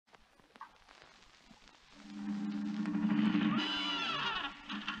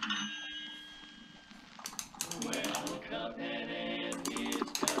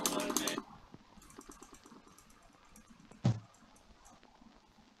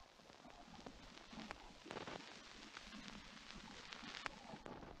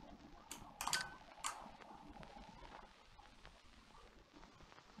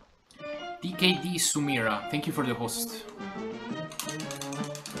DKD Sumira, thank you for the host.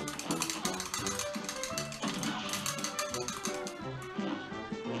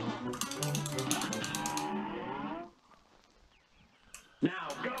 Now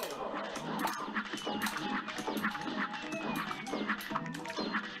go!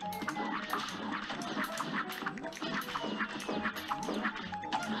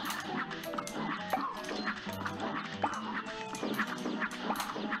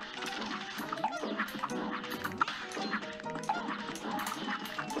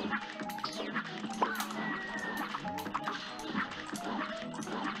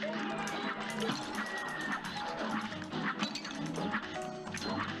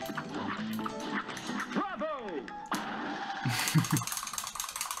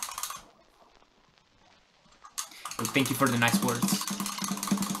 Well, thank you for the nice words.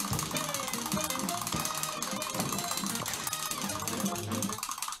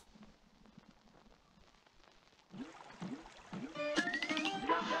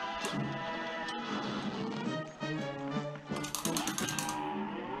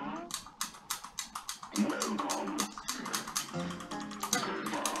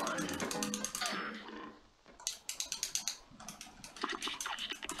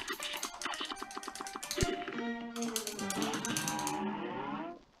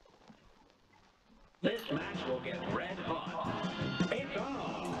 This match will get red hot. It's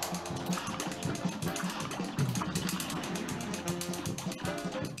on!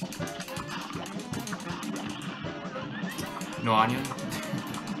 No onion.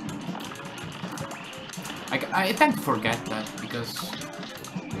 I tend to forget that because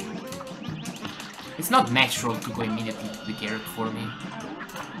it's not natural to go immediately to the carrot for me.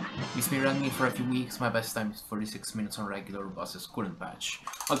 Miss me ran me for a few weeks, my best time is 46 minutes on regular bosses, couldn't patch.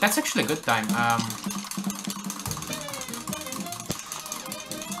 Well, that's actually a good time.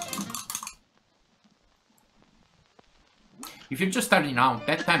 If you're just starting out,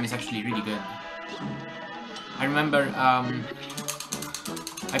 that time is actually really good. I remember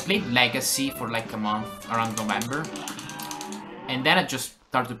I played Legacy for like a month around November, and then I just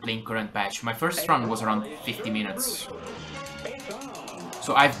started playing current patch. My first run was around 50 minutes.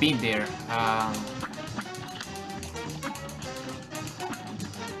 So I've been there. I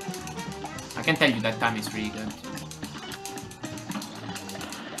can tell you that time is really good.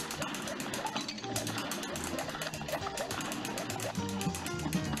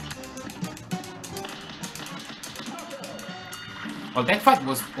 Well, that fight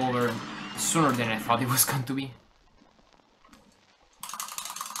was over sooner than I thought it was going to be.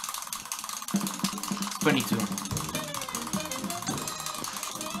 22.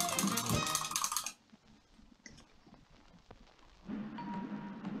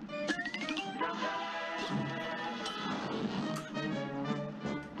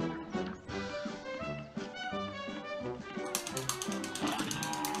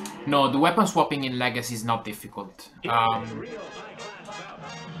 No, the weapon swapping in Legacy is not difficult.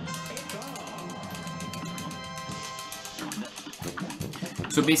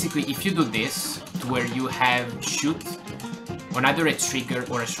 So basically, if you do this, to where you have shoot on either a trigger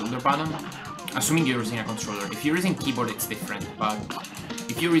or a shoulder button, assuming you're using a controller. If you're using keyboard, it's different, but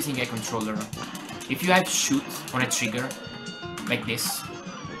if you're using a controller, if you have shoot on a trigger, like this,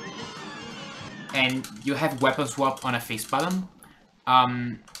 and you have weapon swap on a face button,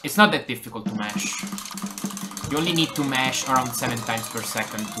 it's not that difficult to mash. You only need to mash around 7 times per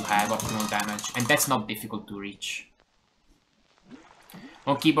second to have optimal damage, and that's not difficult to reach.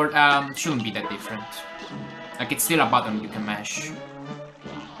 On keyboard, shouldn't be that different. Like, it's still a button you can mash.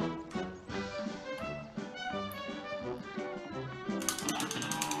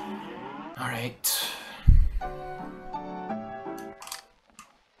 Alright.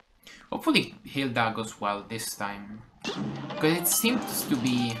 Hopefully Hilda goes well this time. Because it seems to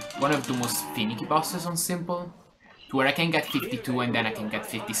be one of the most finicky bosses on Simple, to where I can get 52 and then I can get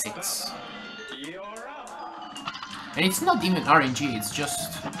 56. And it's not even RNG, it's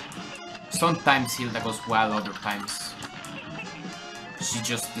just sometimes Hilda goes well, other times she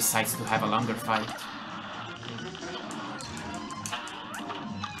just decides to have a longer fight.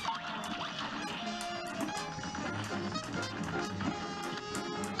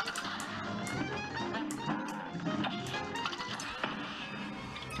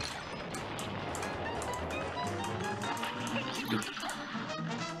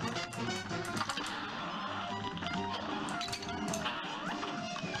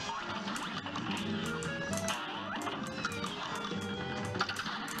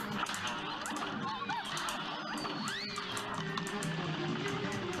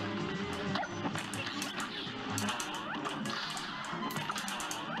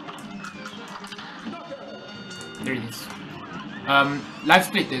 There it is. Live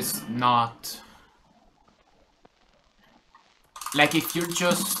split is not... Like, if you're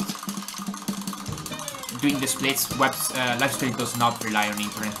just doing the splits, live split does not rely on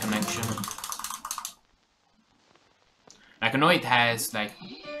internet connection. Like, I know it has, like,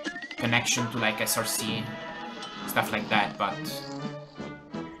 connection to, like, SRC, stuff like that, but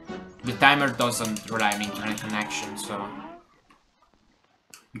the timer doesn't rely on internet connection, so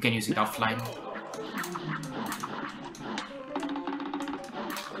you can use it offline.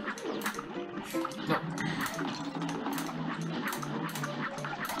 No.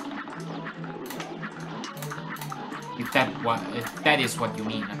 If that is what you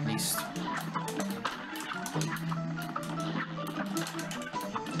mean, at least.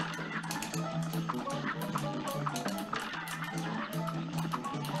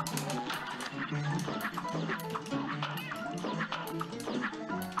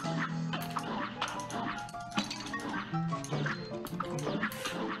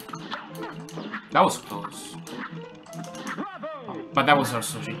 That was close. But that was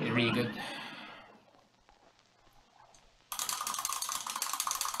also really good.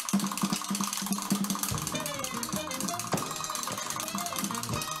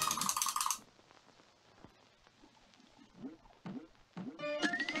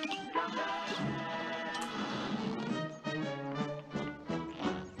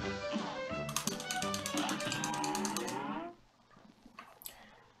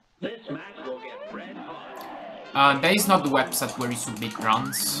 That is not the website where you submit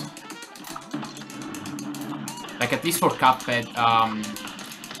runs. Like, at least for Cuphead,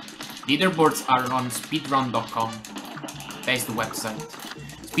 leaderboards are on speedrun.com. That is the website.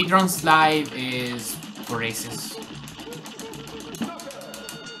 Speedruns Live is for races.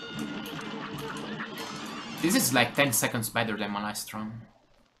 This is like 10 seconds better than my last run.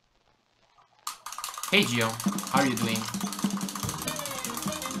 Hey Gio, how are you doing?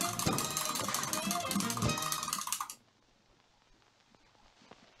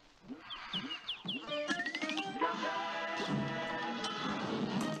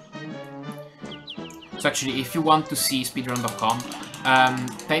 So actually, if you want to see speedrun.com,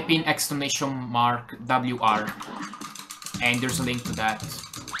 type in !WR, and there's a link to that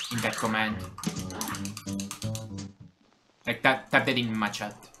in that command. Like that, type that in my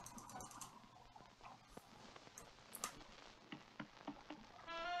chat.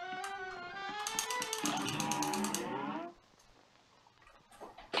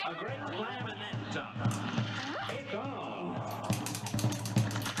 A great slam and then some. It's on.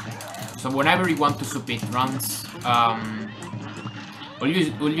 So whenever you want to submit runs, all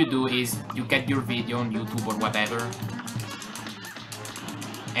you do is you get your video on YouTube or whatever,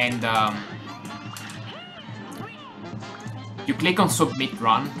 and you click on submit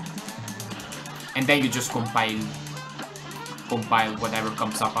run, and then you just compile whatever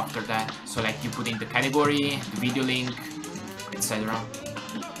comes up after that. So like you put in the category, the video link, etc.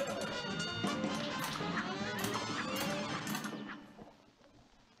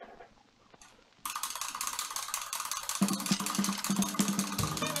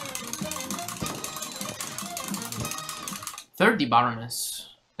 The Baroness.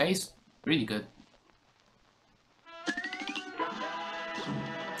 That is really good.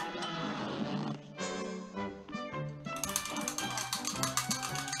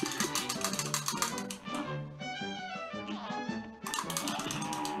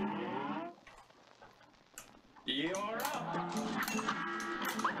 You're up.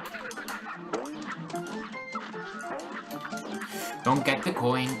 Don't get the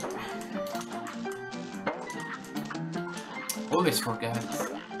coin. Always forget.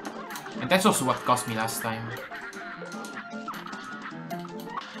 And that's also what cost me last time.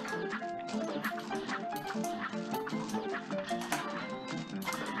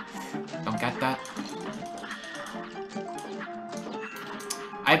 Don't get that.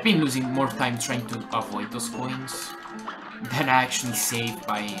 I've been losing more time trying to avoid those coins than I actually save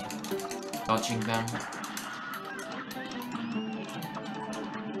by dodging them.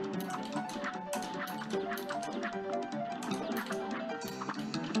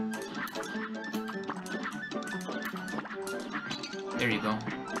 There you go.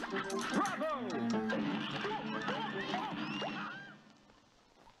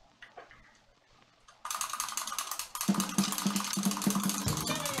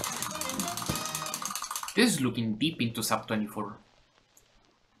 This is looking deep into sub 24.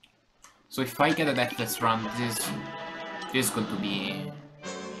 So if I get a deathless run, this is going to be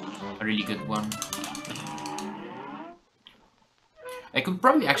a really good one. I could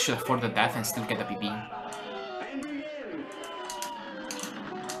probably actually afford the death and still get a PB.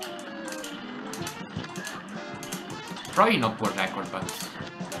 Probably not world record, but...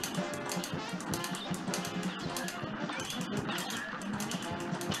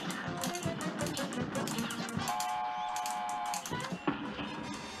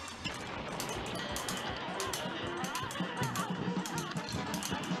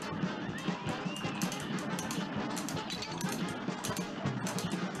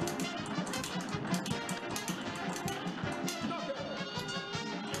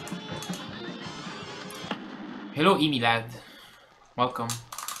 Hello, Emi lad. Welcome.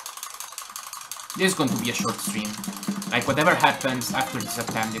 This is going to be a short stream. Like, whatever happens after this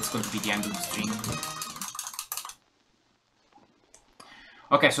attempt, it's going to be the end of the stream.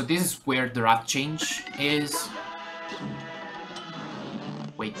 Okay, so this is where the rat change is.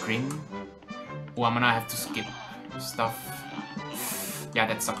 Wait, Grim? Oh, I'm gonna have to skip stuff. Yeah,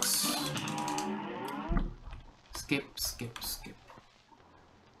 that sucks. Skip.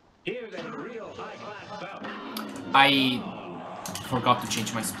 Here's a real high-class bout. I forgot to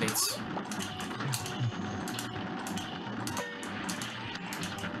change my splits.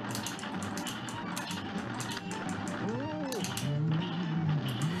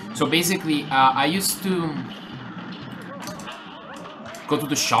 So basically, I used to go to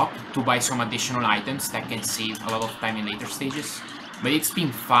the shop to buy some additional items that can save a lot of time in later stages. But it's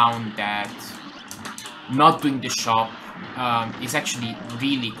been found that not doing the shop is actually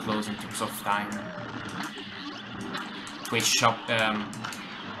really close in terms of time to a shop, to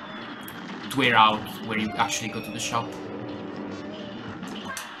wear out where you actually go to the shop.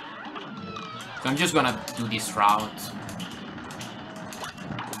 So I'm just gonna do this route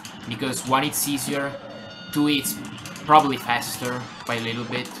because one, it's easier, two, it's probably faster by a little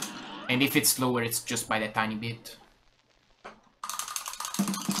bit, and if it's slower, it's just by a tiny bit.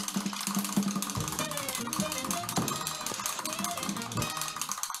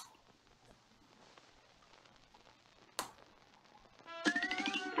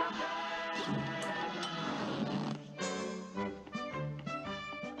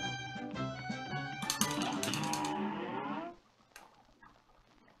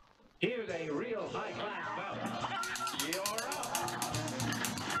 Here's a real high-class bout. You're up.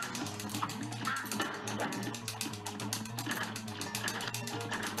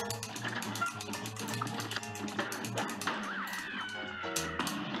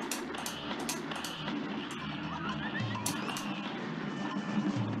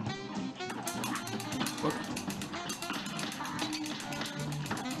 What?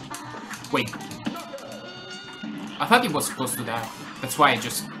 Wait. I thought he was supposed to die. That's why I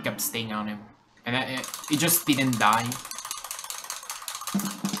just kept staying on him. And it just didn't die.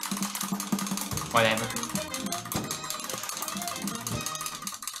 Whatever.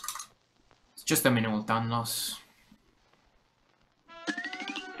 It's just a minimal time loss.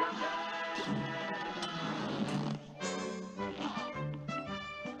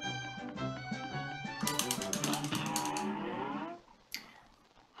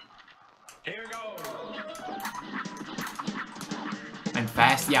 Here goes. And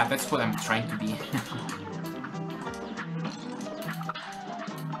fast, yeah, that's what I'm trying to be.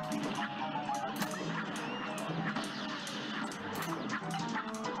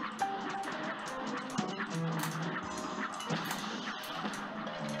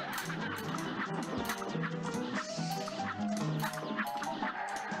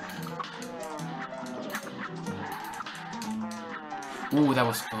 Ooh, that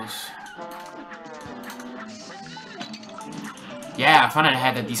was close. Yeah, I finally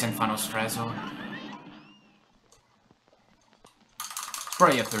had a decent funnel Strezzo. It's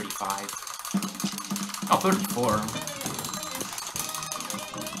probably a 35. Oh, 34.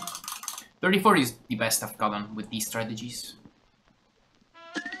 34 is the best I've gotten with these strategies.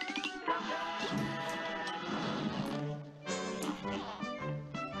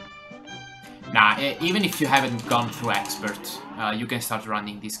 Nah, even if you haven't gone through Expert, you can start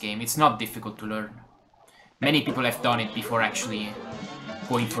running this game. It's not difficult to learn. Many people have done it before actually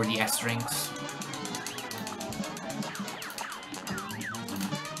going for the S ranks.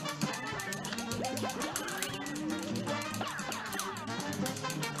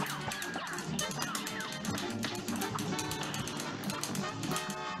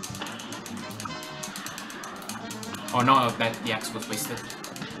 Oh no, that the axe was wasted.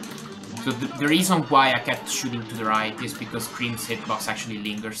 So the reason why I kept shooting to the right is because Cream's hitbox actually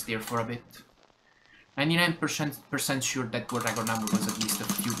lingers there for a bit. 99% sure that world record number was at least a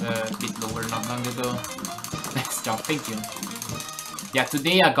bit lower not long ago. Nice job, thank you. Yeah,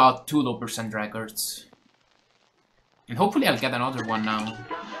 today I got 2 low percent records. And hopefully I'll get another one now.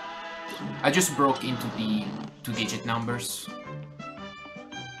 I just broke into the 2-digit numbers.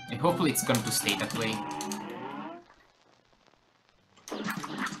 And hopefully it's going to stay that way.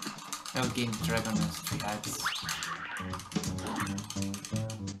 Elgin Dragon has 3 heads.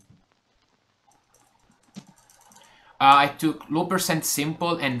 I took low percent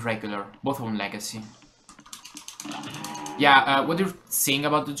simple and regular, both on legacy. Yeah, what you're saying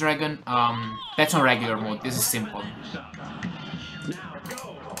about the dragon, that's on regular mode. This is simple.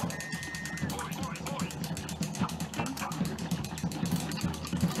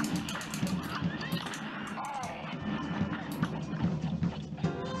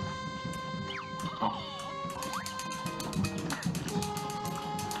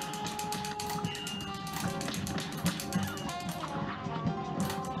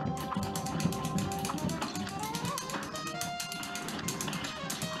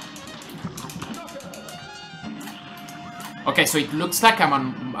 Okay, so it looks like I'm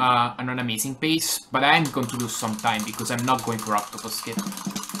on an amazing pace, but I am going to lose some time because I'm not going for octopus skip.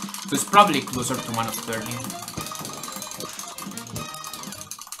 So it's probably closer to -30.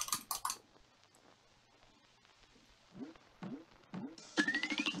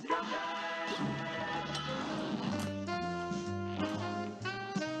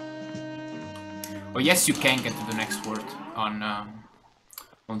 Oh yes, you can get to the next word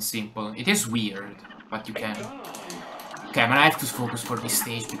on simple. It is weird, but you can. Okay, but I have to focus for this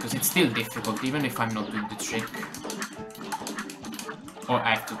stage because it's still difficult, even if I'm not doing the trick. Or I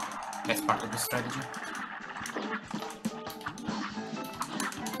have to. That's part of the strategy.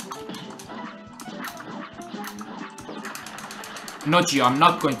 No, Gio, I'm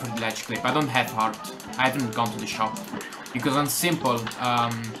not going for the ledge clip. I don't have heart. I haven't gone to the shop. Because on simple,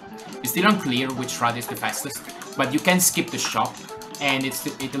 it's still unclear which route is the fastest. But you can skip the shop, and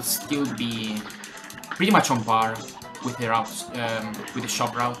it'll still be pretty much on par with the routes, with the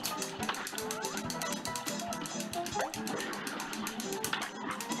shop route.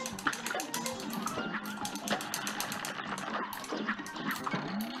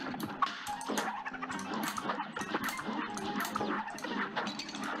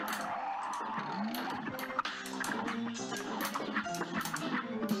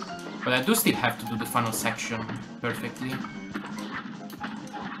 But I do still have to do the final section perfectly.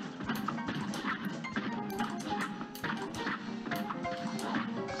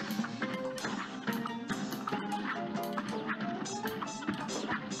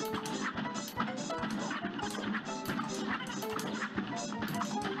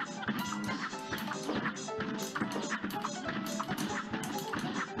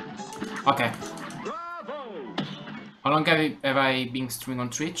 Okay. How long have I been streaming on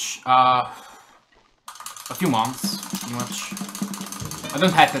Twitch? A few months, pretty much. I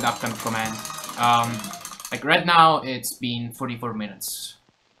don't have that uptime command. Like right now, it's been 44 minutes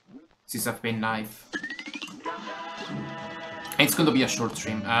since I've been live. And it's going to be a short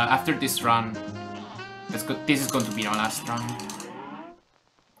stream. After this run, this is going to be our last run.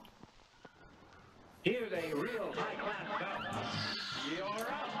 Here's a real high-class battle. You're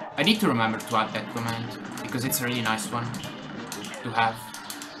up. I need to remember to add that command, because it's a really nice one to have.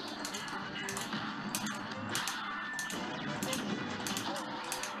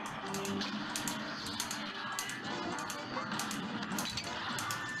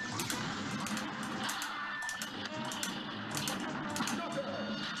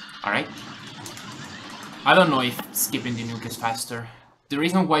 Alright. I don't know if skipping the nuke is faster. The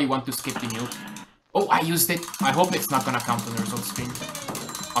reason why you want to skip the nuke... Oh, I used it! I hope it's not gonna count on the result screen.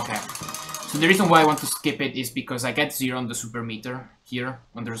 Okay. So the reason why I want to skip it is because I get 0 on the super meter here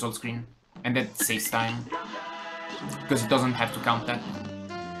on the result screen. And that saves time. Because it doesn't have to count that.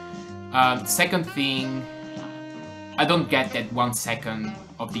 Second thing... I don't get that 1 second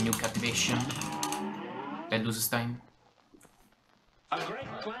of the nuke activation. That loses time.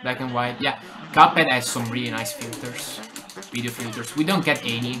 Black and white, yeah. Cuphead has some really nice filters, video filters. We don't get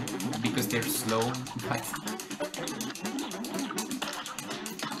any because they're slow, but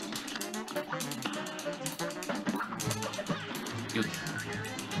good.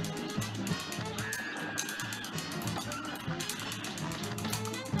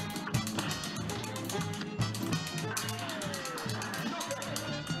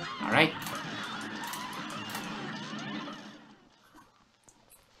 All right.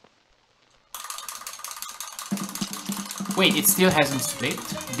 Wait, it still hasn't split?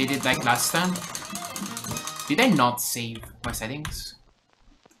 Did it like last time? Did I not save my settings?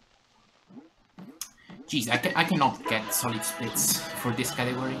 Jeez, I cannot get solid splits for this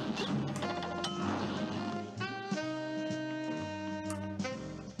category.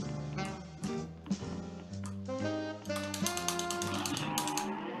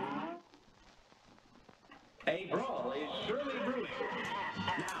 A brawl is surely brewing.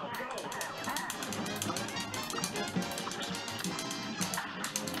 Now go.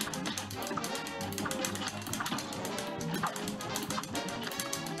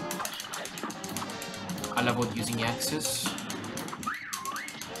 I'll avoid using axes.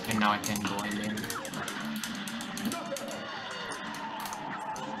 And now I can go in.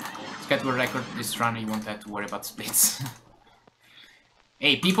 Get the record this run, you won't have to worry about splits.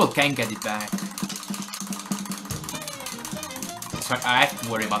 Hey, people can get it back. So I have to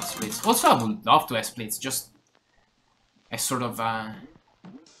worry about splits. Also, I would love to have splits, just as sort of an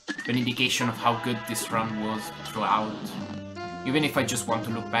indication of how good this run was throughout. Even if I just want to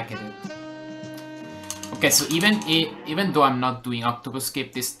look back at it. Okay, so even though I'm not doing octopus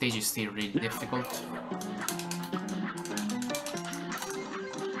skip, this stage is still really difficult.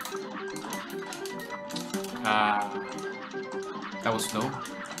 That was slow.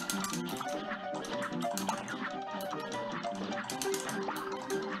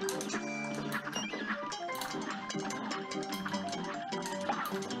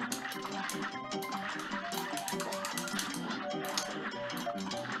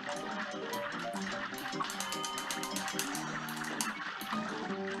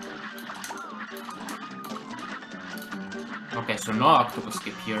 Okay, so no octopus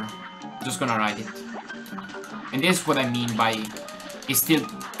skip here. Just gonna ride it. And this is what I mean by it's still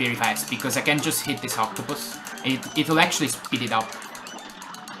very fast, because I can just hit this octopus and it'll actually speed it up.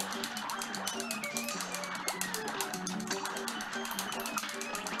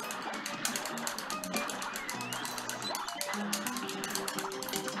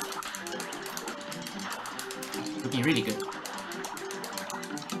 Looking really good.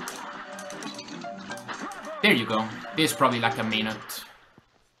 There you go. This is probably like a minute.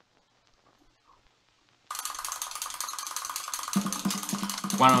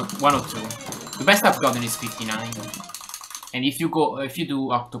 One or two. The best I've gotten is 59. And if you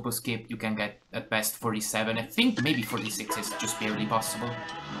do octopus skip, you can get at best 47. I think maybe 46 is just barely possible.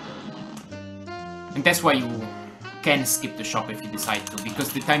 And that's why you can skip the shop if you decide to,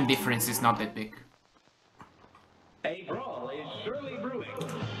 because the time difference is not that big. A brawl is surely brewing.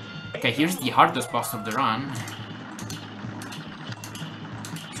 Okay, here's the hardest boss of the run.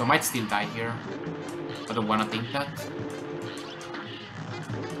 So I might still die here. I don't wanna think that.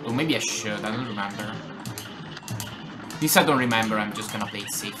 Or maybe I should, I don't remember. Since I don't remember, I'm just gonna play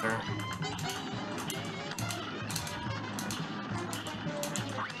it safer.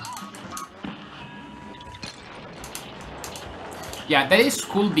 Yeah, that is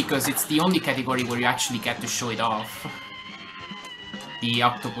cool because it's the only category where you actually get to show it off. The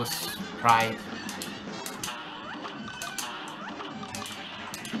octopus pride.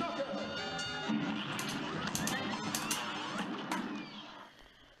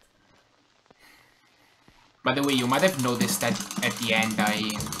 By the way, you might have noticed that at the end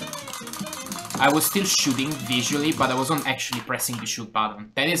I was still shooting visually, but I wasn't actually pressing the shoot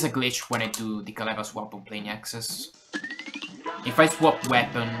button. That is a glitch when I do the Kaleva swap on playing access. If I swap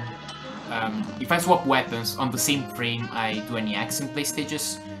weapons on the same frame I do any axe in play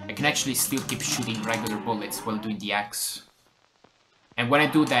stages, I can actually still keep shooting regular bullets while doing the axe. And when I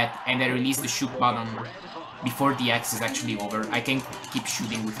do that and I release the shoot button before the axe is actually over, I can keep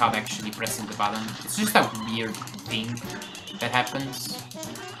shooting without actually pressing the button. It's just a weird thing that happens.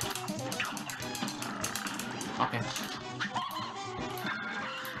 Okay.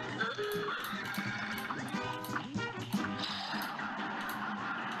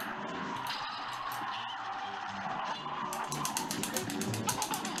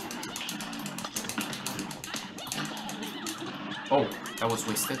 Oh, that was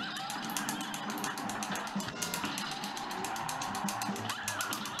wasted.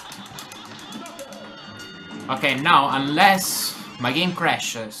 Okay, now, unless my game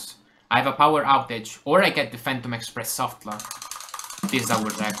crashes, I have a power outage, or I get the Phantom Express softlock. This is our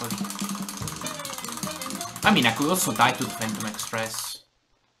record. I mean, I could also die to the Phantom Express.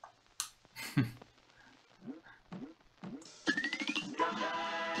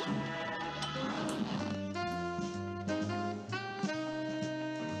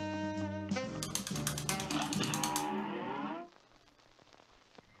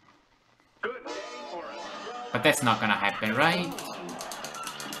 But that's not gonna happen, right?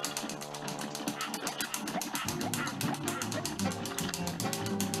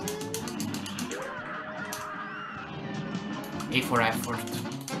 A for effort.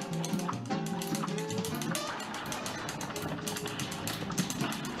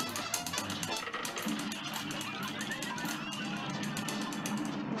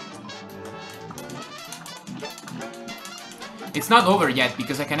 It's not over yet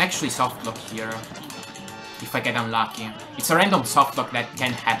because I can actually softlock here. If I get unlucky. It's a random softlock that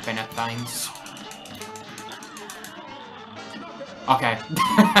can happen at times. Okay.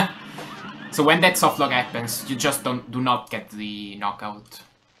 So when that softlock happens, you just do not get the knockout.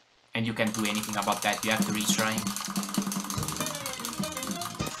 And you can't do anything about that, you have to retry.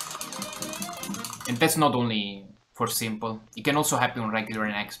 And that's not only for simple, it can also happen on regular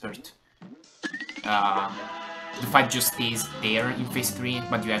and expert. The fight just stays there in phase 3,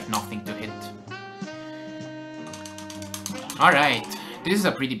 but you have nothing to hit. Alright, this is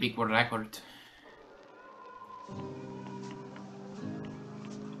a pretty big world record.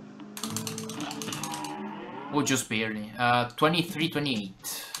 Oh, just barely.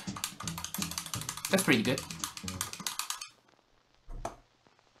 23-28. That's pretty good.